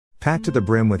Packed to the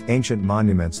brim with ancient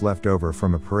monuments left over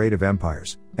from a parade of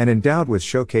empires, and endowed with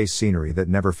showcase scenery that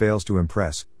never fails to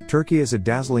impress, Turkey is a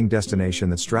dazzling destination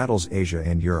that straddles Asia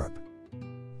and Europe.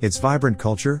 Its vibrant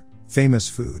culture, famous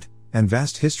food, and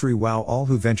vast history wow all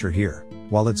who venture here,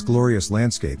 while its glorious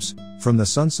landscapes, from the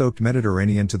sun-soaked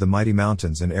Mediterranean to the mighty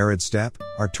mountains and arid steppe,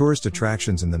 are tourist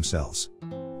attractions in themselves.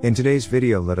 In today's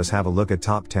video, let us have a look at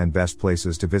top 10 best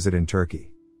places to visit in Turkey.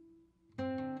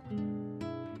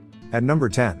 At number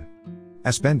 10.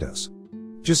 Aspendos.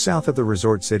 Just south of the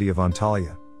resort city of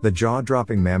Antalya, the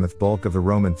jaw-dropping mammoth bulk of the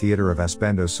Roman theatre of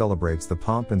Aspendos celebrates the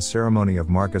pomp and ceremony of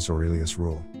Marcus Aurelius'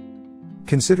 rule.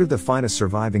 Considered the finest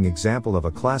surviving example of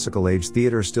a classical age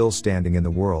theatre still standing in the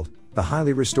world, the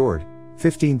highly restored,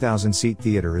 15,000-seat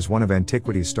theatre is one of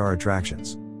antiquity's star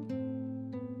attractions.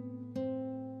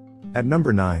 At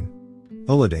number 9.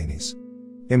 Uludeniz.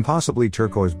 Impossibly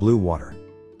turquoise blue water.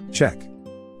 Check.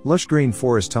 Lush green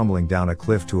forest tumbling down a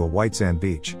cliff to a white sand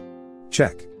beach.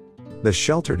 Check. The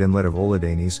sheltered inlet of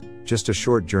Uludeniz, just a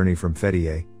short journey from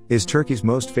Fethiye, is Turkey's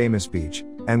most famous beach,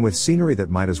 and with scenery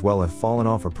that might as well have fallen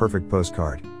off a perfect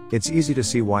postcard, it's easy to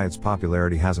see why its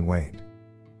popularity hasn't waned.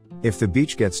 If the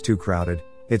beach gets too crowded,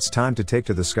 it's time to take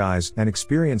to the skies and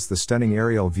experience the stunning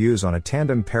aerial views on a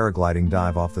tandem paragliding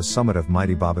dive off the summit of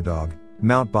mighty Baba Dağ,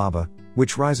 Mount Baba,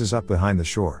 which rises up behind the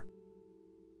shore.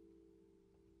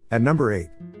 At number 8.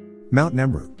 Mount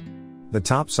Nemrut. The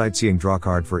top sightseeing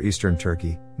drawcard for eastern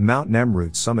Turkey, Mount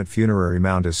Nemrut's summit funerary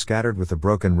mound is scattered with the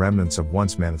broken remnants of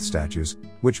once mammoth statues,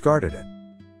 which guarded it.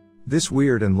 This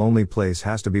weird and lonely place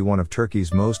has to be one of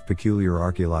Turkey's most peculiar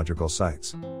archaeological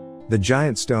sites. The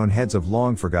giant stone heads of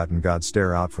long-forgotten gods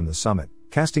stare out from the summit,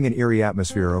 casting an eerie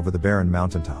atmosphere over the barren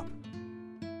mountaintop.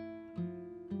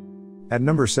 At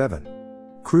number 7.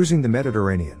 Cruising the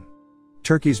Mediterranean.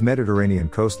 Turkey's Mediterranean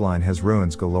coastline has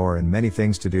ruins galore and many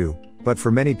things to do, but for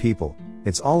many people,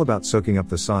 it's all about soaking up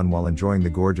the sun while enjoying the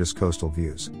gorgeous coastal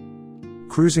views.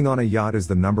 Cruising on a yacht is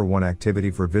the #1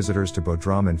 activity for visitors to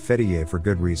Bodrum and Fethiye for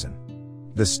good reason.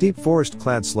 The steep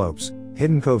forest-clad slopes,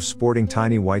 hidden coves sporting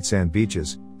tiny white sand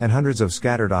beaches, and hundreds of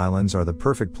scattered islands are the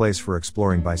perfect place for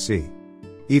exploring by sea.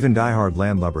 Even die-hard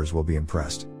landlubbers will be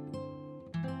impressed.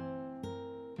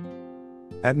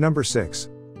 At number 6.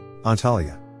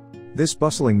 Antalya. This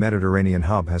bustling Mediterranean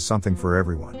hub has something for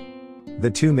everyone. The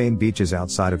two main beaches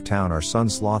outside of town are sun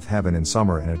sloth heaven in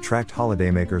summer and attract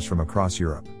holidaymakers from across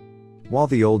Europe. While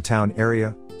the Old Town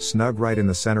area, snug right in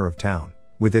the center of town,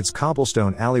 with its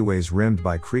cobblestone alleyways rimmed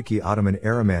by creaky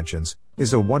Ottoman-era mansions,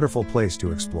 is a wonderful place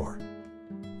to explore.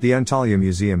 The Antalya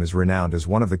Museum is renowned as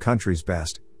one of the country's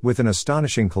best, with an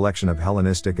astonishing collection of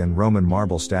Hellenistic and Roman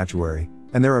marble statuary,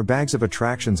 and there are bags of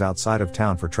attractions outside of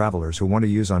town for travelers who want to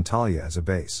use Antalya as a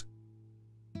base.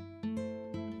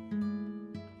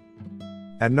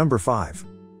 At number 5.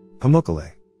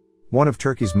 Pamukkale. One of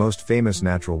Turkey's most famous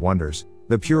natural wonders,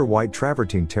 the pure white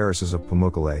travertine terraces of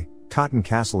Pamukkale, Cotton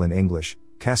Castle in English,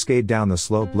 cascade down the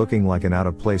slope looking like an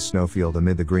out-of-place snowfield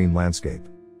amid the green landscape.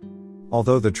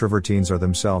 Although the travertines are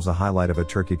themselves a highlight of a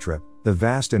Turkey trip, the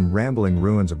vast and rambling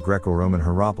ruins of Greco-Roman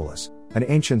Hierapolis, an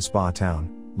ancient spa town,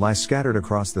 lie scattered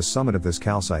across the summit of this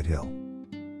calcite hill.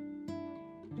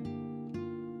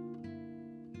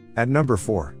 At number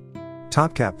 4.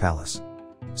 Topkapı Palace.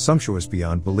 Sumptuous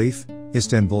beyond belief,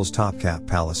 Istanbul's Topkapı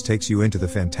Palace takes you into the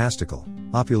fantastical,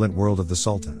 opulent world of the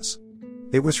sultans.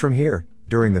 It was from here,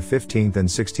 during the 15th and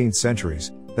 16th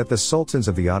centuries, that the sultans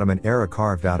of the Ottoman era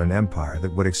carved out an empire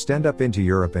that would extend up into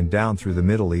Europe and down through the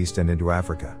Middle East and into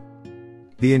Africa.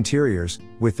 The interiors,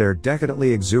 with their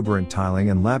decadently exuberant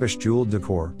tiling and lavish jeweled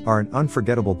decor, are an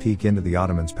unforgettable peek into the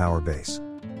Ottomans' power base.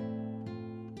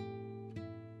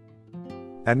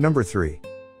 At number 3.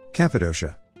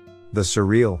 Cappadocia. The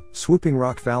surreal, swooping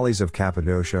rock valleys of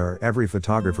Cappadocia are every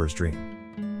photographer's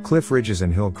dream. Cliff ridges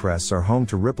and hill crests are home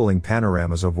to rippling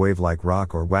panoramas of wave-like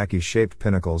rock or wacky-shaped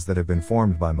pinnacles that have been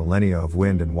formed by millennia of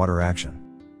wind and water action.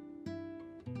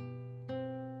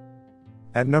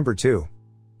 At number 2.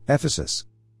 Ephesus.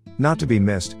 Not to be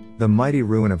missed, the mighty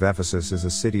ruin of Ephesus is a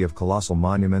city of colossal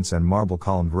monuments and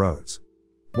marble-columned roads.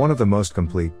 One of the most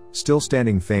complete,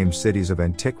 still-standing famed cities of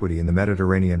antiquity in the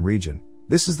Mediterranean region,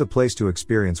 this is the place to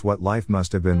experience what life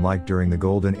must have been like during the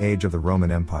golden age of the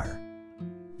Roman Empire.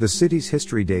 The city's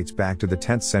history dates back to the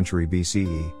 10th century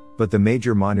BCE, but the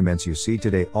major monuments you see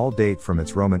today all date from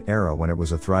its Roman era when it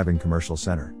was a thriving commercial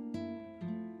center.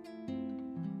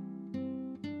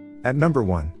 At number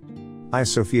 1. Hagia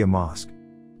Sophia Mosque.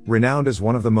 Renowned as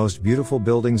one of the most beautiful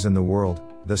buildings in the world,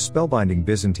 the spellbinding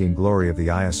Byzantine glory of the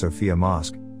Hagia Sophia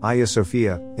Mosque, Hagia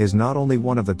Sophia, is not only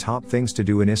one of the top things to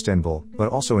do in Istanbul, but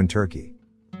also in Turkey.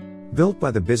 Built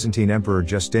by the Byzantine Emperor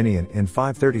Justinian in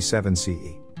 537 CE,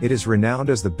 It is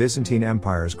renowned as the Byzantine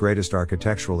Empire's greatest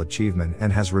architectural achievement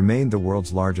and has remained the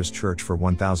world's largest church for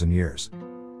 1,000 years.